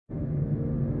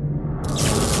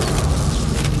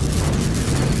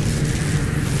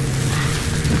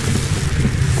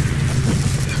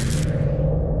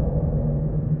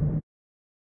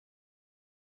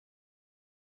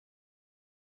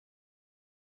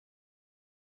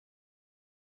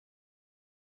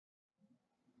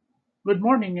Good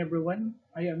morning, everyone.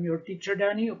 I am your teacher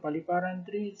Danny of Paliparan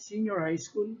 3 Senior High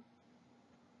School.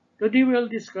 Today we'll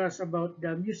discuss about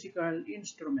the musical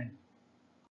instrument.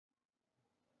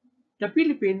 The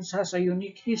Philippines has a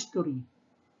unique history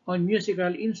on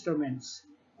musical instruments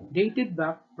dated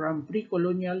back from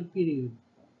pre-colonial period.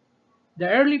 The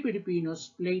early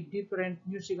Filipinos played different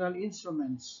musical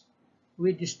instruments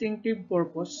with distinctive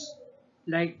purpose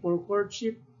like for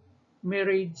courtship,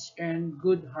 marriage, and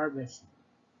good harvest.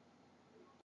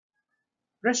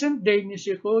 Present-day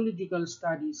musicological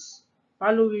studies,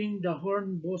 following the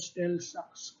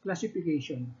Hornbostel-Sachs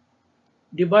classification,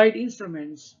 divide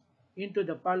instruments into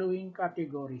the following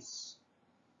categories.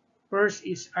 First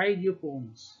is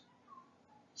idiophones.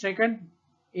 Second,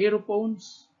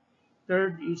 aerophones.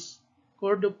 Third is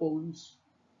chordophones.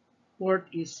 Fourth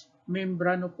is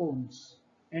membranophones.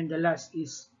 And the last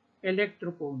is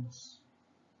electrophones.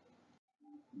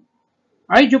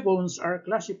 Idiophones are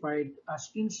classified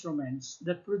as instruments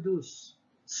that produce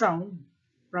sound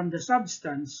from the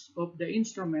substance of the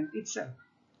instrument itself,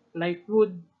 like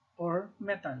wood or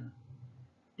metal.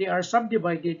 They are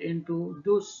subdivided into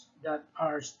those that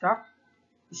are struck,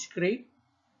 scraped,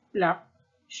 plucked,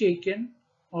 shaken,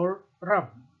 or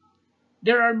rubbed.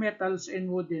 There are metals and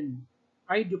wooden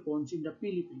idiophones in the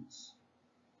Philippines,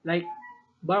 like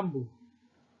bamboo.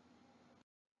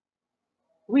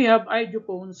 We have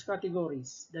idiophones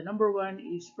categories. The number one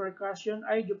is percussion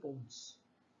idiophones,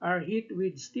 are hit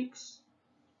with sticks,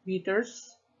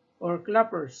 beaters, or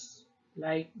clappers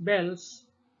like bells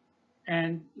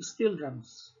and steel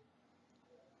drums.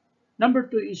 Number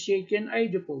two is shaken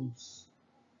idiophones,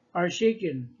 are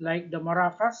shaken like the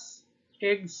maracas,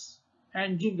 eggs,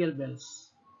 and jingle bells.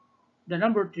 The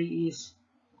number three is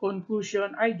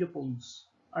concussion idiophones,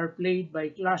 are played by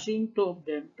clashing two of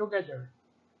them together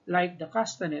like the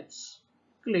castanets,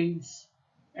 claves,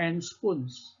 and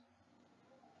spoons.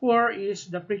 Four is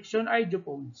the friction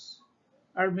idiophones,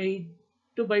 are made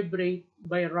to vibrate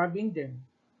by rubbing them,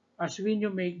 as when you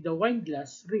make the wine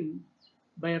glass ring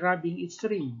by rubbing its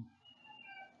rim.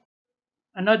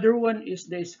 Another one is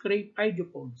the scrape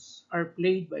idiophones, are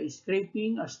played by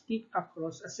scraping a stick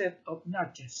across a set of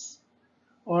notches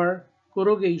or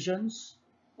corrugations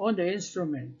on the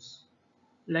instruments,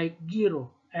 like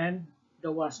gyro and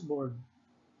the washboard.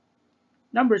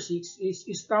 Number six is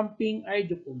stamping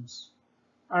idiophones,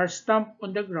 are stamped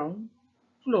on the ground,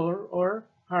 floor, or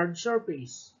hard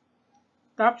surface.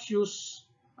 Tap shoes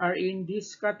are in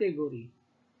this category.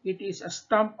 It is a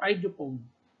stamp idiophone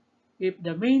if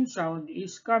the main sound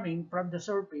is coming from the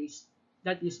surface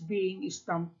that is being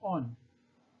stamped on.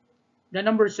 The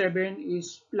number seven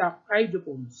is pluck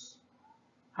idiophones.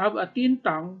 Have a tin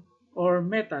tongue or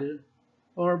metal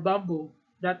or bamboo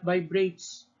that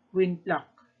vibrates when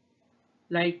plucked,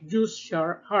 like juice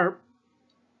harp,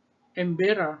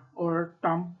 embera, or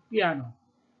thumb piano.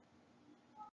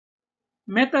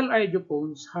 Metal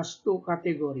idiophones has two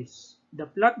categories, the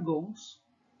flat gongs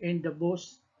and the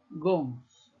boss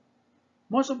gongs.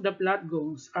 Most of the flat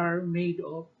gongs are made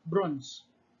of bronze,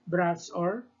 brass,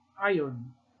 or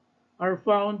iron, are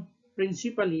found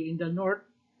principally in the north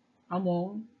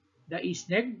among the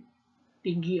Isneg,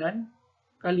 Tinggian,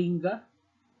 Kalinga,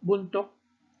 Buntok,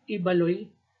 Ibaloy,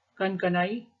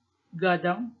 Kankanay,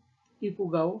 Gadang,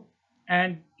 Ifugao,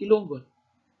 and Ilonggot.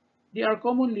 They are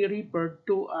commonly referred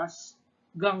to as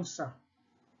gangsa.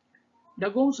 The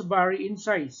gongs vary in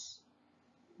size.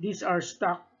 These are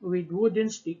stuck with wooden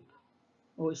stick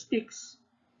or sticks,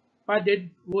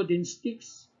 padded wooden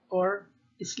sticks, or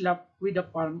slapped with the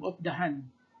palm of the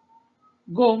hand.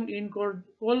 Gong in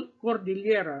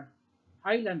Cordillera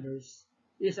Highlanders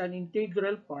is an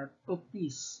integral part of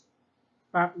peace,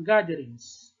 pack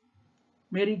gatherings,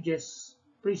 marriages,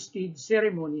 priesthood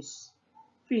ceremonies,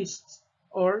 feasts,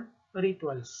 or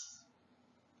rituals.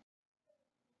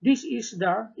 This is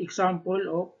the example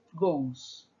of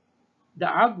gongs, the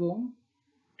agong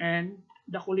and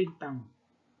the kulintang.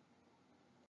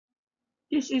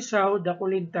 This is how the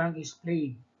kulintang is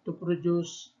played to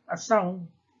produce a sound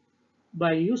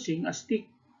by using a stick.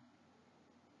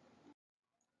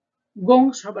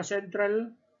 Gongs have a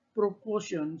central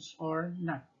percussions or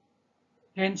nut,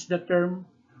 hence the term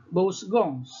Bose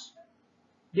gongs.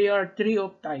 There are three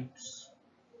of types.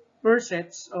 First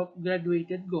sets of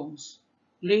graduated gongs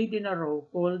laid in a row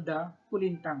called the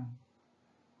kulintang.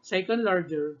 Second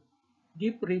larger,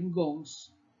 deep rim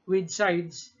gongs with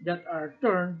sides that are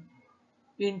turned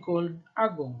in called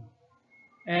agong.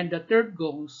 And the third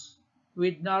gongs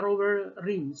with narrower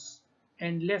rims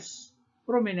and less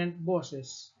prominent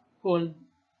bosses called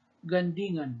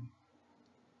gandingan.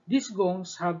 These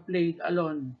gongs have played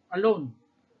alone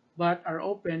but are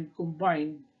often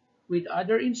combined with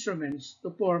other instruments to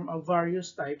form a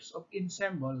various types of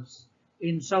ensembles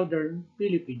in southern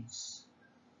Philippines.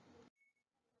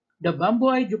 The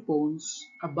bamboo idiophones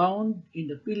abound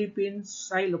in the Philippine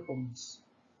xylophones,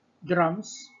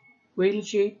 drums,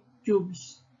 whale-shaped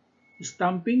tubes,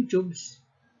 stamping tubes,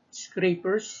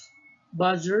 scrapers,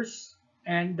 buzzers,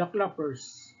 and the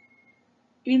clappers.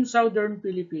 In southern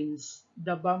Philippines,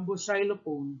 the bamboo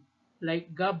xylophone,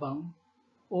 like gabang,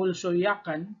 also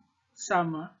yakan,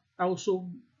 sama, tausug,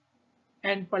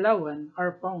 and Palawan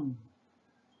are found.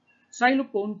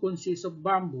 Xylophone consists of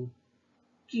bamboo,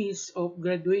 keys of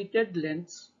graduated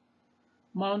lengths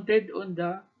mounted on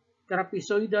the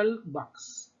trapezoidal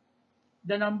box.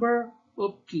 The number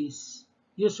of keys,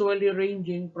 usually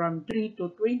ranging from 3 to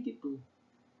 22,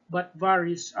 but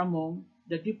varies among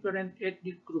the different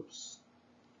ethnic groups.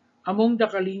 Among the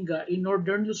Kalinga in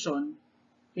northern Luzon,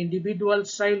 individual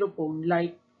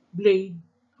xylophone-like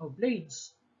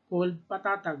blades called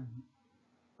patatag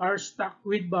are stuck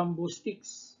with bamboo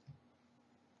sticks.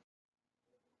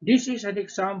 This is an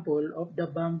example of the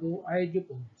bamboo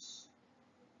idiophones,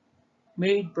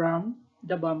 made from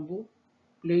the bamboo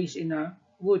placed in a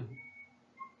wood.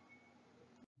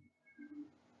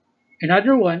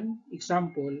 Another one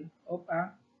example of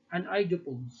an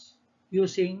idiophones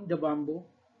using the bamboo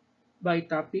by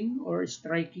tapping or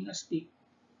striking a stick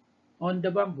on the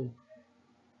bamboo.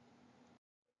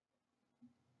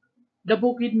 The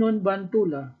Bukidnon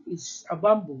Bantula is a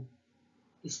bamboo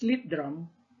slit drum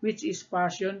which is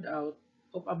fashioned out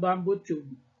of a bamboo tube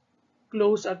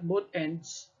closed at both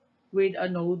ends with a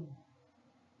node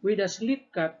with a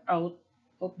slit cut out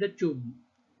of the tube.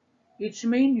 Its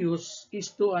main use is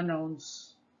to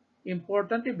announce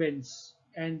important events,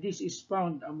 and this is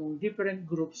found among different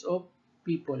groups of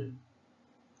people.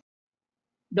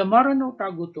 The Maranao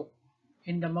Tagutok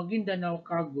and the Maguindanao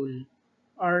Kagul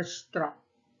are struck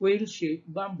whale-shaped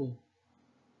bamboo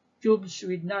tubes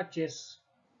with notches.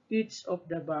 Each of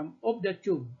the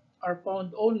tube are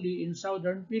found only in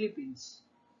southern Philippines,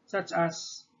 such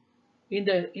as in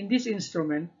this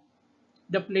instrument,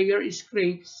 the player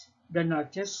scrapes the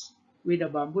notches with a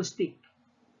bamboo stick.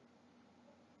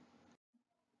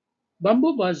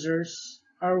 Bamboo buzzers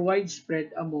are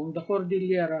widespread among the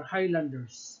Cordillera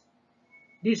Highlanders.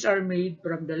 These are made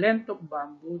from the length of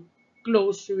bamboo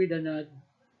closed with a nut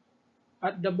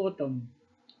at the bottom,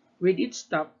 with its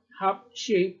top half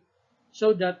shaped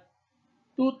so that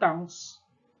two tongues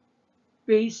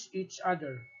face each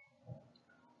other.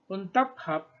 On top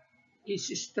half is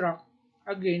struck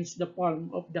against the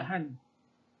palm of the hand.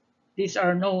 These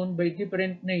are known by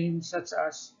different names such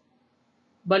as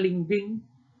balingbing,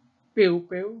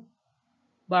 pew-pew,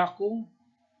 bakong,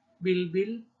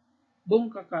 bilbil,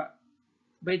 bungkaka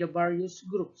by the various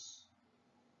groups.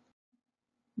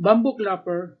 Bamboo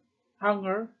clapper,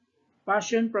 hanger,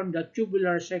 fashioned from the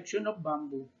tubular section of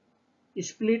bamboo, is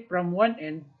split from one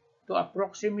end to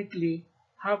approximately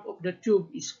half of the tube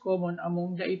is common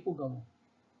among the Ifugao.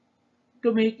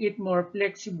 To make it more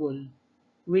flexible,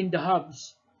 when the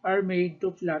halves are made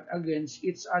to flat against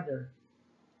each other,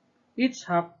 each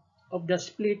half of the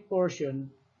split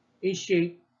portion is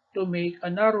shaped to make a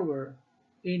narrower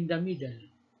in the middle.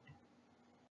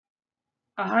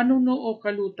 A hanuno o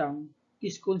kalutang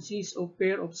is consists of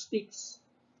pair of sticks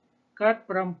cut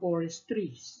from forest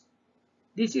trees.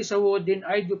 This is a wooden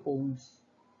idiophones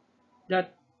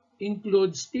that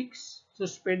includes sticks,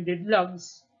 suspended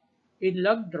logs, and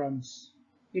log drums.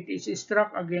 It is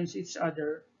struck against each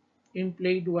other and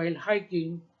played while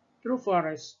hiking through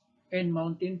forests and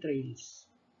mountain trails.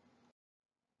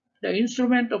 The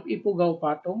instrument of Ifugao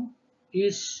Patong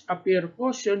is a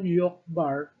percussion yoke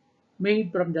bar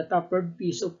made from the tapered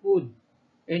piece of wood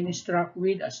and struck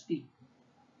with a stick.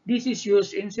 This is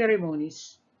used in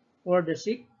ceremonies for the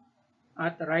sick,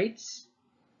 at rites,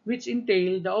 which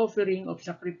entail the offering of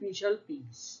sacrificial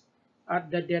pigs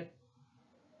at the death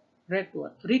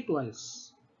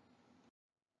rituals.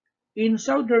 In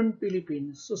southern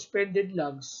Philippines, suspended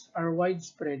logs are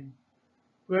widespread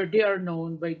where they are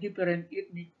known by different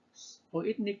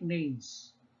ethnic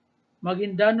names.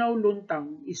 Maguindanao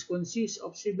luntang is consists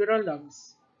of several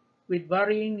logs with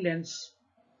varying lengths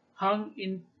hung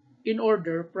in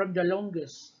order from the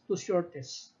longest to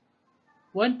shortest.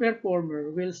 One performer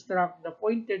will strike the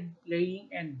pointed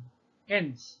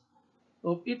ends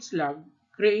of each log,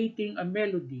 creating a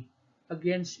melody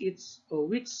against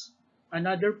which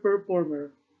another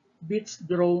performer beats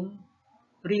drone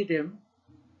rhythm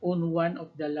on one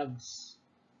of the logs.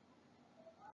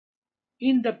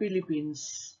 In the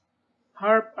Philippines,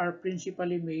 harp are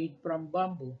principally made from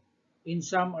bamboo, and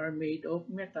some are made of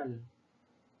metal.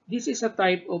 This is a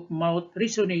type of mouth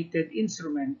resonated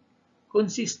instrument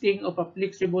consisting of a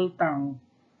flexible tongue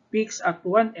peaks at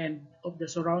one end of the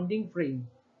surrounding frame.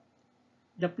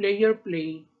 The player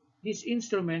plays this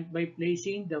instrument by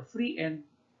placing the free end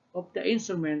of the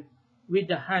instrument with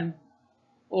the hand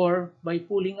or by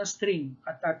pulling a string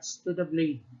attached to the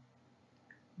blade.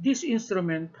 These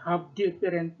instruments have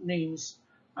different names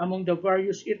among the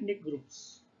various ethnic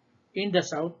groups. In the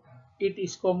south, it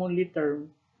is commonly termed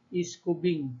is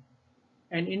kubing,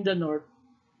 and in the north,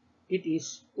 it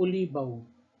is ulibaw.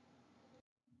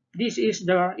 This is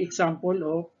the example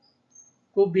of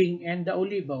kubing and the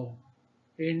ulibaw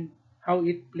and how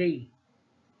it play.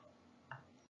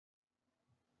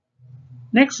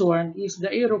 Next one is the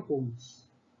aerophones.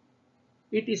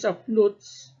 It is a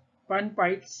flutes,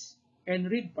 panpipes,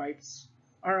 and reed pipes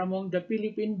are among the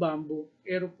Philippine bamboo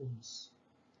aerophones.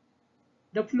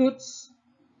 The flutes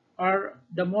are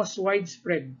the most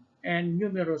widespread and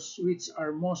numerous, which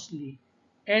are mostly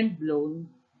end blown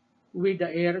with the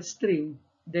air stream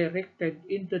directed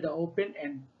into the open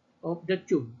end of the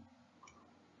tube.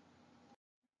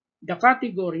 The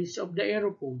categories of the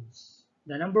aerophones.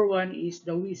 The number one is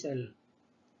the whistle.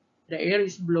 The air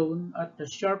is blown at the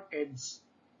sharp edge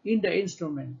in the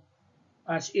instrument,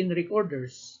 as in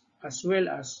recorders, as well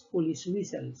as police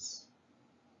whistles.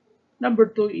 Number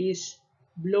two is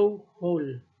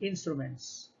blowhole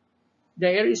instruments. The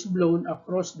air is blown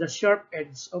across the sharp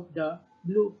edge of the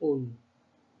blowhole.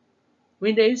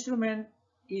 When the instrument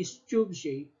is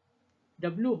tube-shaped, the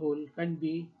blowhole can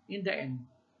be in the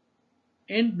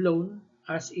end blown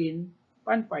as in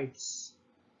panpipes,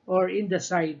 or in the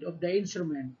side of the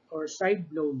instrument, or side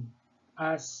blown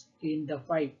as in the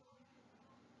pipe.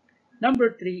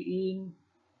 Number three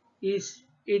is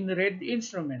in red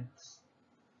instruments.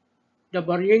 The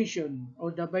variation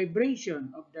or the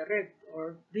vibration of the red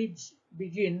or reeds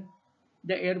begin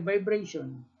the air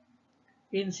vibration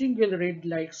in single reed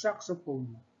like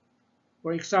saxophone,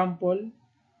 for example,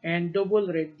 and double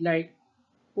reed like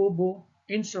oboe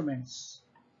instruments.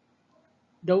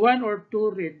 The one or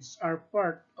two reeds are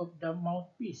part of the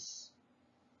mouthpiece.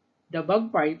 The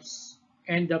bagpipes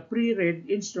and the pre-reed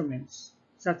instruments,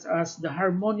 such as the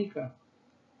harmonica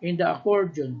and the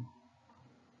accordion,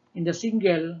 in the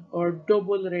single or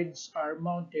double reeds are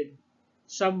mounted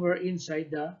somewhere inside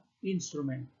the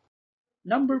instrument.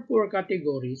 Number four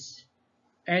categories,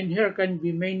 and here can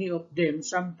be many of them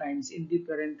sometimes in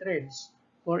different threads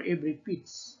for every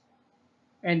pitch.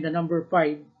 And the number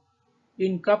five,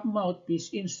 in cup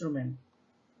mouthpiece instrument,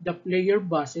 the player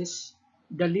basses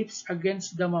the lips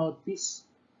against the mouthpiece,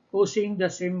 causing the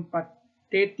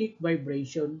sympathetic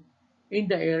vibration in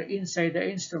the air inside the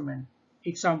instrument.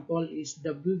 Example is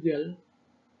the bugle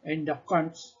and the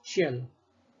conch shell.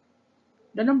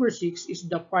 The number six is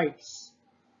the pipes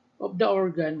of the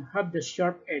organ have the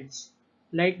sharp edge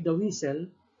like the whistle,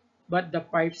 but the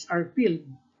pipes are filled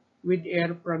with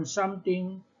air from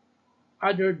something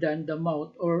other than the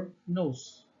mouth or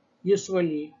nose,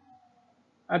 usually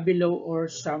a bellow or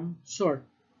some sort.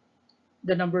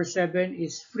 The number seven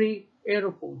is free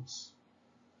aerophones,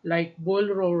 like ball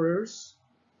rollers,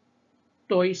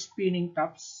 toy spinning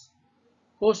tops,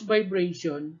 cause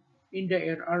vibration in the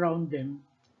air around them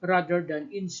rather than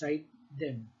inside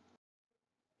them.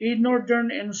 In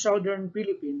northern and southern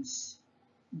Philippines,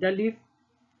 the Leaf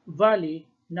Valley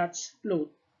nuts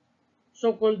float,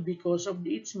 so-called because of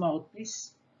its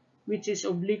mouthpiece, which is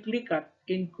obliquely cut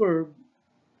and curved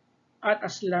at a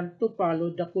slant to follow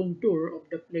the contour of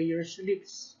the player's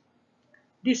lips.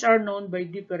 These are known by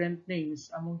different names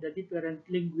among the different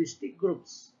linguistic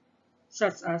groups,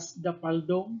 such as the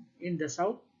Paldong in the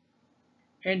south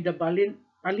and the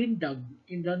Palindag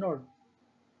in the north.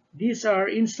 These are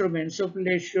instruments of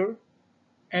leisure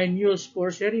and used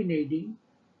for serenading,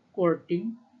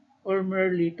 courting, or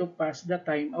merely to pass the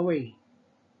time away.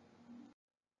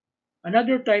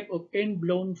 Another type of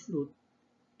end-blown flute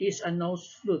is a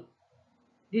nose flute.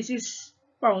 This is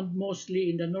found mostly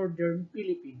in the northern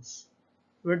Philippines,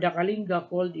 where the Kalinga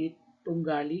called it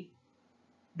tunggali,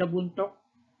 the Buntok,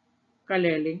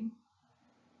 kaleleng,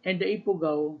 and the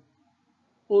Ifugao,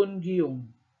 ungiong.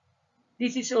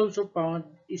 This is also found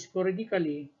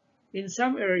sporadically in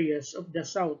some areas of the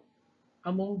south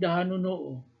among the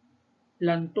Hanunoo,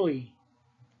 Lantoy,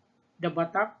 the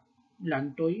Batak,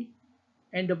 Lantoy,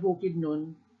 and the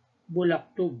Bukidnon,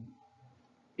 Bulaktub.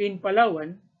 In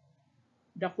Palawan,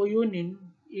 the Kuyunin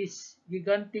is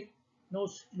gigantic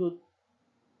nose flute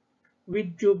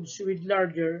with tubes with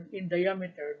larger in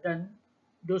diameter than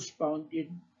those found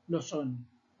in Luzon.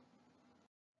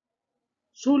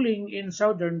 Suling in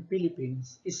southern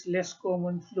Philippines is less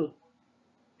common flute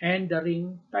and the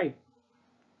ring type.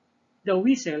 The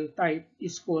whistle type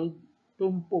is called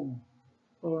tumpong.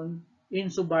 on in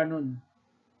Subanon,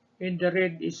 and the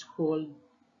red is called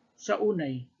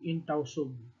Saunay in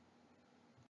Tausug.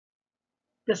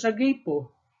 The Sagaypo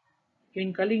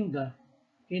in Kalinga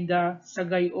and the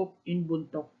Sagayop in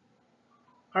Buntok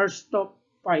are stop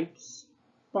pipes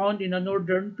found in the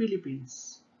northern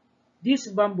Philippines. This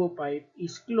bamboo pipe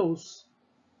is closed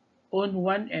on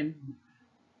one end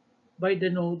by the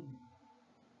node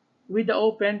with the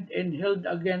opened and held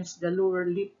against the lower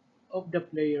lip of the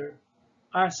player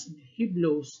as he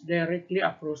blows directly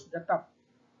across the top.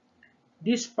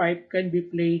 This pipe can be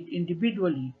played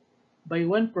individually by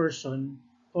one person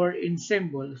or in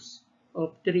ensembles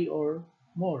of three or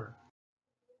more.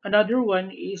 Another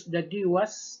one is the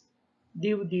diwas,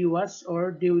 diw-diwas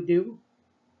or diw-diw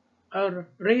are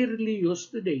rarely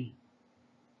used today.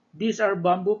 These are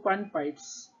bamboo pan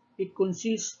pipes. It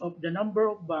consists of the number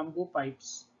of bamboo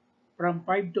pipes from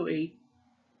 5 to 8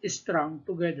 strung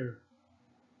together.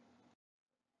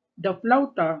 The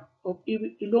flauta of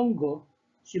Ilonggo,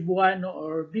 Cebuano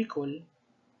or Bicol,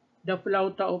 the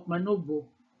flauta of Manubo,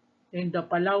 and the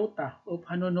palauta of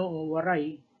Hanono o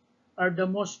Waray are the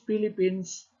most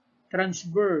Philippines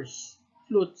transverse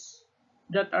flutes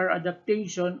that are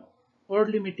adaptation or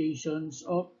limitations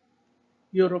of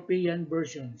European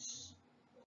versions.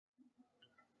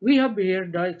 We have here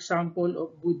the example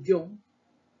of budyong,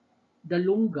 the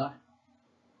lunga.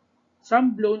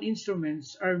 Some blown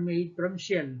instruments are made from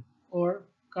shell or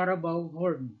carabao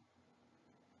horn.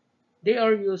 They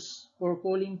are used for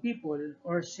calling people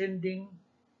or sending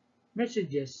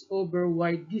messages over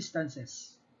wide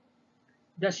distances.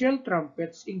 The shell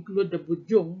trumpets include the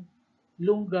budyong,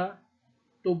 lunga,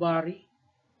 tubari.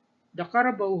 The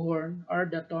carabao horn are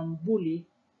the tambuli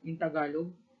in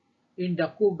Tagalog, in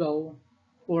the kugaw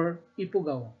or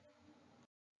ipugaw.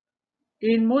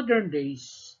 In modern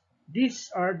days,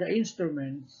 these are the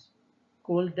instruments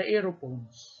called the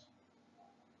aerophones.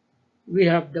 We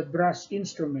have the brass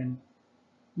instrument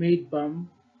made from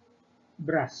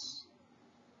brass.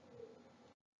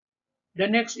 The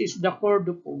next is the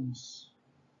chordophones.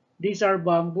 These are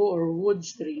bamboo or wood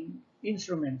string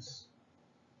instruments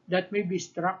that may be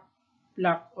struck,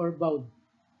 plucked, or bowed.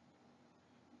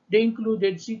 They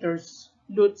included sitars,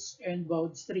 lutes, and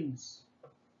bowed strings.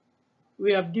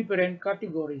 We have different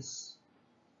categories.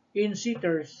 In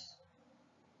sitars,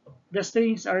 the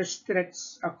strings are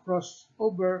stretched across,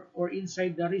 over, or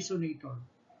inside the resonator,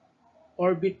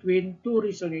 or between two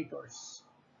resonators.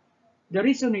 The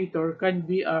resonator can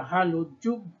be a hollow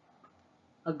tube,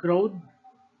 a groove,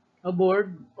 a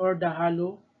board, or the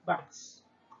hollow box,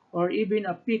 or even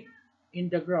a pick in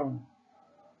the ground.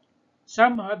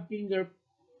 Some have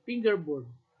fingerboard,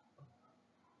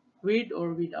 with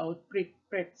or without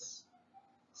frets.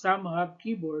 Some have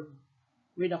keyboard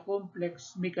with a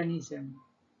complex mechanism.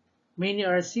 Many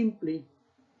are simply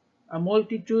a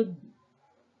multitude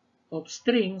of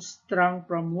strings strung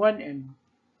from one end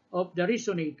of the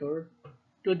resonator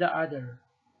to the other.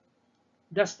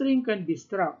 The string can be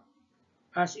struck,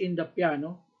 as in the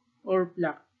piano, or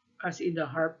plucked, as in the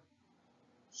harp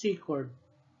C chord.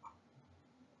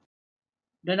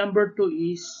 The number 2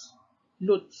 is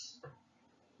lutes.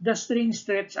 The string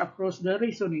stretch across the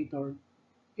resonator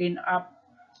and up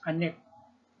a neck.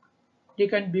 They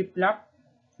can be plucked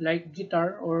like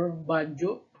guitar or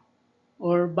banjo,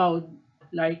 or bowed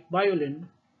like violin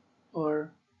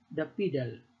or the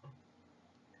pedal.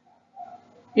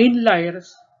 In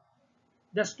lyres,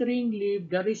 the string leave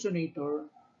the resonator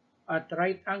at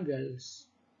right angles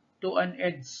to an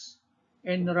edge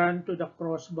and run to the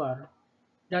crossbar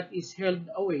that is held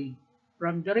away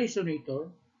from the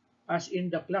resonator, as in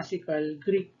the classical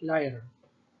Greek lyre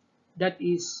that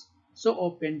is so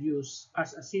often used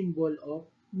as a symbol of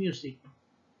music.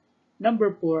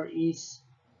 Number 4 is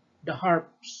the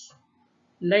harps.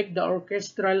 Like the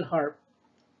orchestral harp,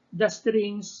 the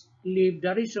strings leave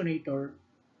the resonator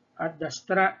at the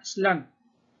slant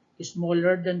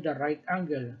smaller than the right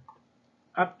angle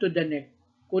up to the neck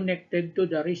connected to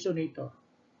the resonator.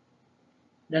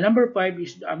 The number 5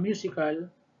 is a musical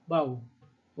bow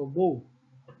or bow.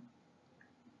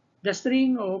 The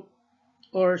string of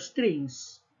or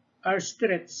strings are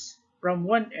stretched from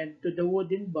one end to the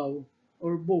wooden bow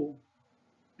or bow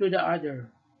to the other.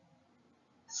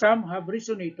 Some have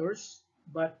resonators,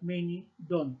 but many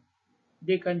don't.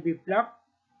 They can be plucked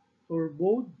or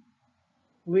bowed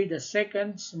with a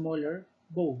second smaller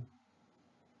bow.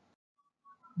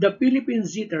 The Philippine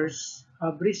zithers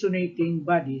have resonating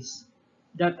bodies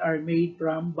that are made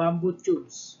from bamboo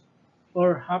tubes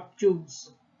or half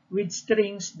tubes with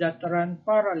strings that run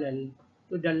parallel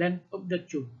to the length of the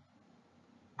tube.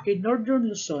 In northern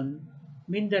Luzon,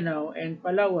 Mindanao, and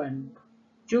Palawan,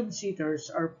 tube sitters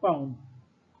are found.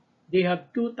 They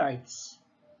have two types: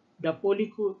 the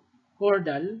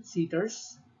polychordal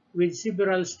sitters, with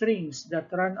several strings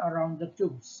that run around the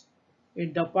tubes,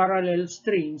 and the parallel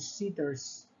strings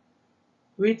sitters,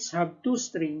 which have two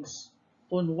strings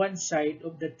on one side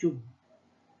of the tube.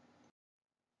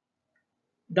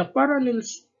 The parallel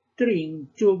string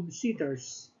tube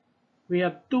sitters, we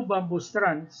have two bamboo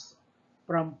strands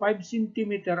from 5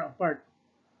 centimeters apart,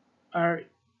 are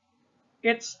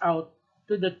etched out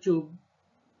to the tube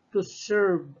to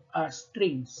serve as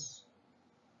strings.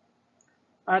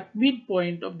 At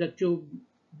midpoint of the tube,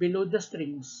 below the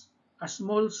strings, a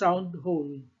small sound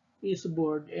hole is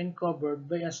bored and covered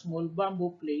by a small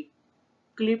bamboo plate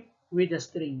clipped with the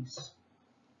strings.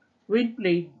 When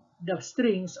played, the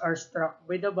strings are struck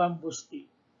by the bamboo stick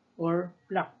or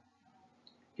plucked.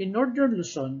 In northern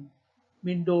Luzon,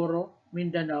 Mindoro,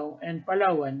 Mindanao, and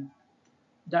Palawan,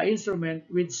 the instrument,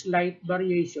 with slight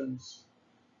variations,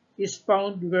 is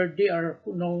found where they are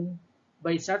known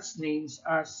by such names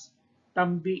as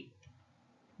tambi,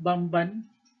 bamban,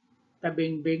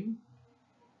 tabengbeng,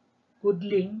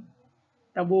 kudling,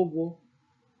 tabobo,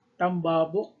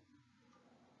 tambabok,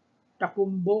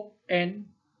 takumbo, and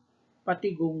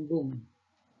patigonggong.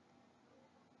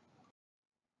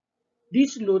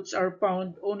 These lutes are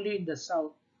found only in the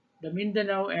south, the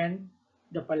Mindanao, and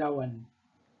the Palawan.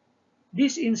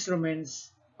 These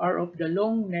instruments are of the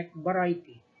long neck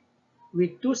variety,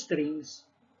 with two strings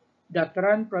that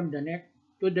run from the neck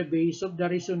to the base of the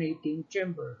resonating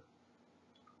chamber.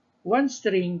 One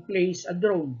string plays a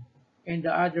drone and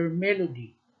the other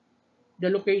melody. The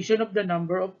location of the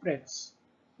number of frets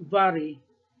vary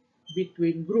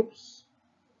between groups,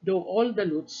 though all the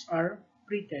lutes are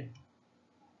fretted.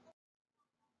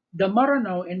 The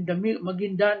Maranao and the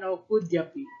Maguindanao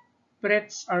Kudyapi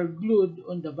frets are glued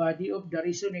on the body of the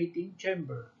resonating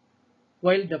chamber,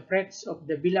 while the frets of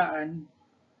the Bilaan,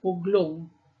 Puglong,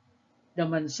 the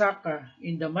Mansaka,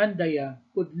 and the Mandaya,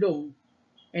 Kudlong,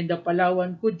 and the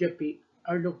Palawan Kudyapi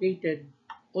are located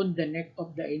on the neck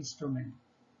of the instrument.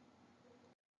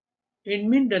 In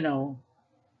Mindanao,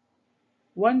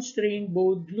 one-string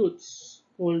bowed lutes,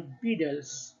 called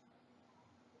pedals,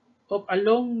 of a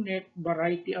long neck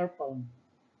variety are found.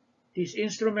 These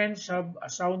instruments have a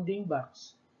sounding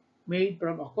box made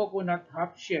from a coconut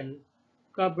half shell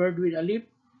covered with a lip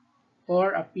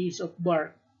or a piece of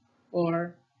bark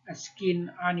or a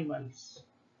skin animals.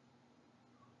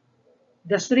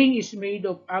 The string is made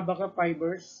of abaca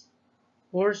fibers,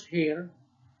 horsehair,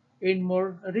 and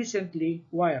more recently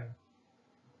wire.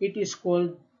 It is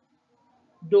called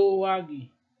dowagi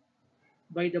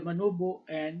by the Manubo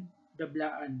and the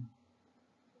Blaan.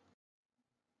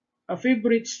 A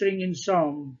favorite string in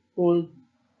song called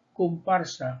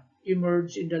comparsa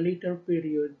emerged in the later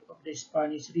period of the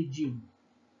Spanish regime.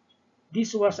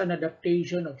 This was an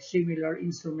adaptation of similar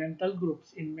instrumental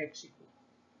groups in Mexico,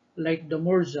 like the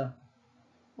morza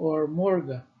or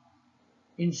morga.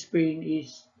 In Spain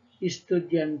is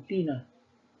estudiantina.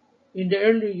 In the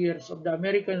early years of the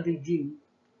American regime,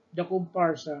 the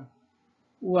comparsa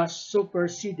was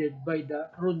superseded by the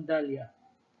rondalia.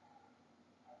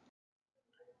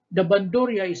 The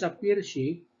bandoria is a pear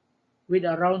shape with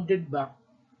a rounded back,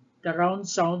 the round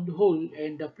sound hole,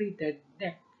 and the fretted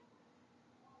neck.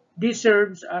 This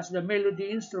serves as the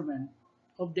melody instrument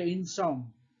of the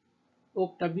in-song.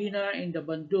 Octavina and the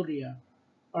bandoria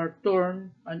are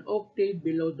torn an octave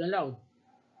below the loud.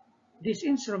 These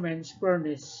instruments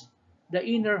furnish the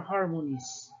inner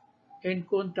harmonies and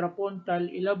contrapuntal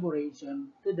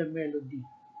elaboration to the melody.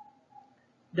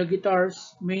 The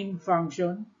guitar's main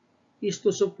function is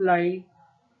to supply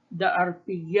the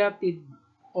arpeggiated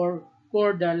or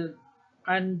chordal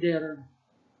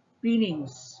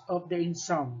underpinnings of the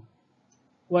ensemble,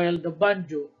 while the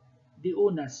banjo, the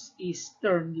unas, is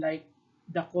turned like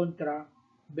the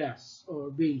contrabass or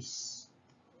bass.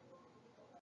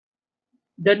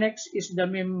 The next is the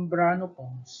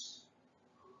membranophons.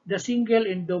 The single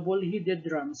and double-headed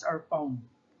drums are found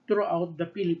throughout the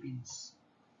Philippines.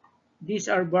 These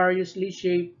are variously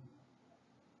shaped,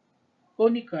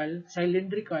 conical,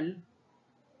 cylindrical,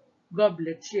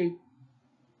 goblet-shaped,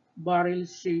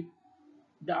 barrel-shaped,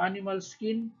 the animal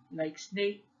skin, like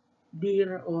snake,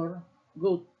 deer, or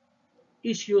goat,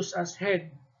 is used as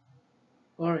head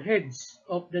or heads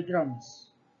of the drums.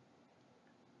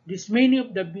 This many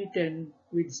of the beaten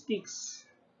with sticks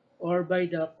or by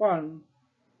the palm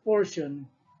portion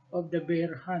of the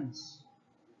bare hands.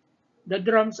 The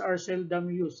drums are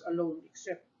seldom used alone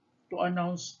except to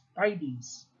announce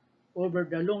tidings. Over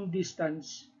the long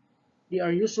distance, they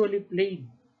are usually played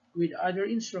with other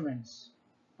instruments,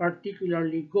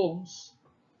 particularly gongs,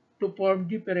 to form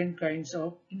different kinds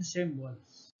of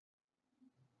ensembles.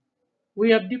 We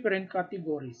have different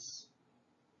categories.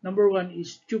 Number one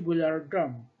is tubular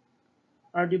drum,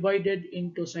 are divided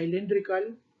into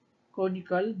cylindrical,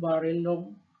 conical, barrel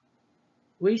long,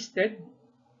 waisted,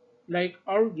 like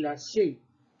hourglass shape,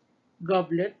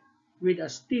 goblet with a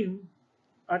stem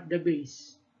at the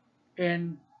base,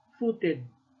 and footed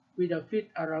with a fit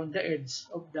around the edge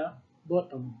of the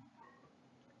bottom.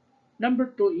 Number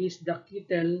two is the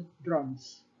kettle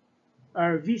drums,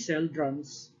 are vessel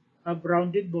drums, have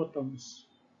rounded bottoms,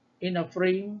 in a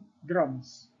frame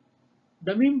drums.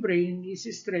 The membrane is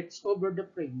stretched over the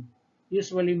frame,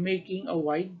 usually making a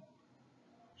wide,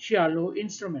 shallow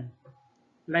instrument,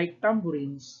 like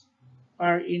tambourines,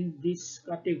 are in these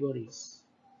categories.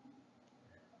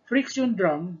 Friction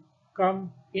drum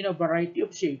come in a variety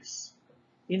of shapes.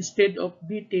 Instead of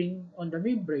beating on the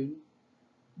membrane,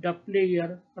 the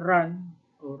player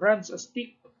runs a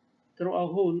stick through a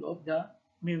hole of the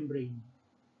membrane.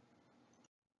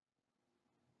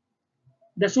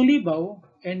 The Sulibaw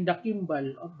and the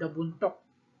Kimbal of the Buntok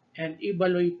and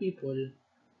Ibaloy people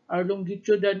are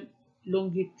longitudinal,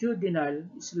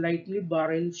 slightly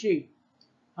barrel-shaped,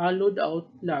 hollowed-out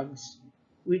logs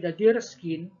with a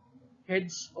deerskin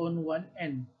heads on one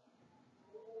end.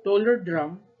 Taller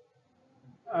drum,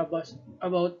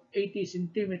 about 80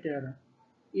 centimeter,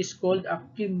 is called a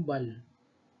kimbal.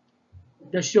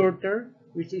 The shorter,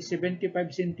 which is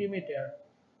 75 centimeter,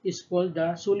 is called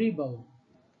the sulibaw.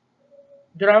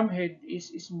 Drum head is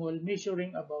small,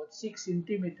 measuring about 6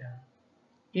 centimeter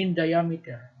in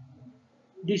diameter.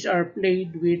 These are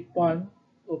played with palm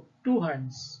of two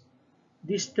hands.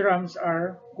 These drums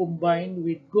are combined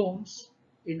with gongs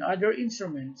and other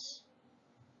instruments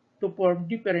to form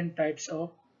different types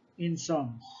of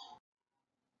ensembles.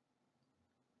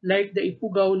 Like the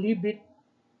Ipugaw Libit,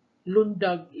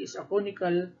 lundag is a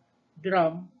conical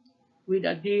drum with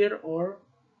a deer or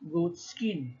goat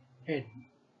skin head.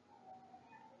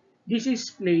 This is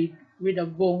played with a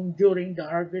gong during the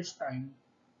harvest time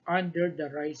under the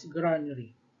rice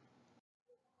granary.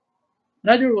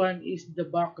 Another one is the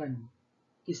bakan,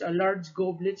 is a large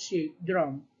goblet-shaped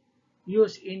drum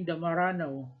used in the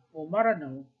Maranao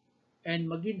and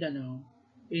Maguindanao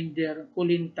in their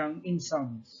kulintang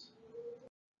ensembles.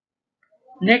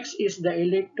 Next is the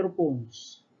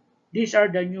electrophones. These are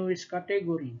the newest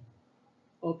category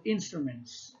of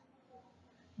instruments.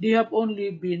 They have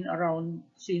only been around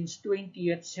since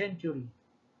 20th century.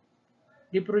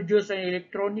 They produce an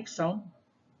electronic sound.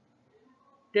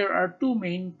 There are two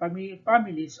main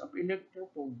families of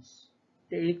electrophones,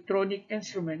 the electronic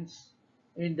instruments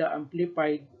and the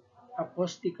amplified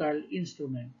acoustical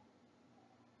instruments.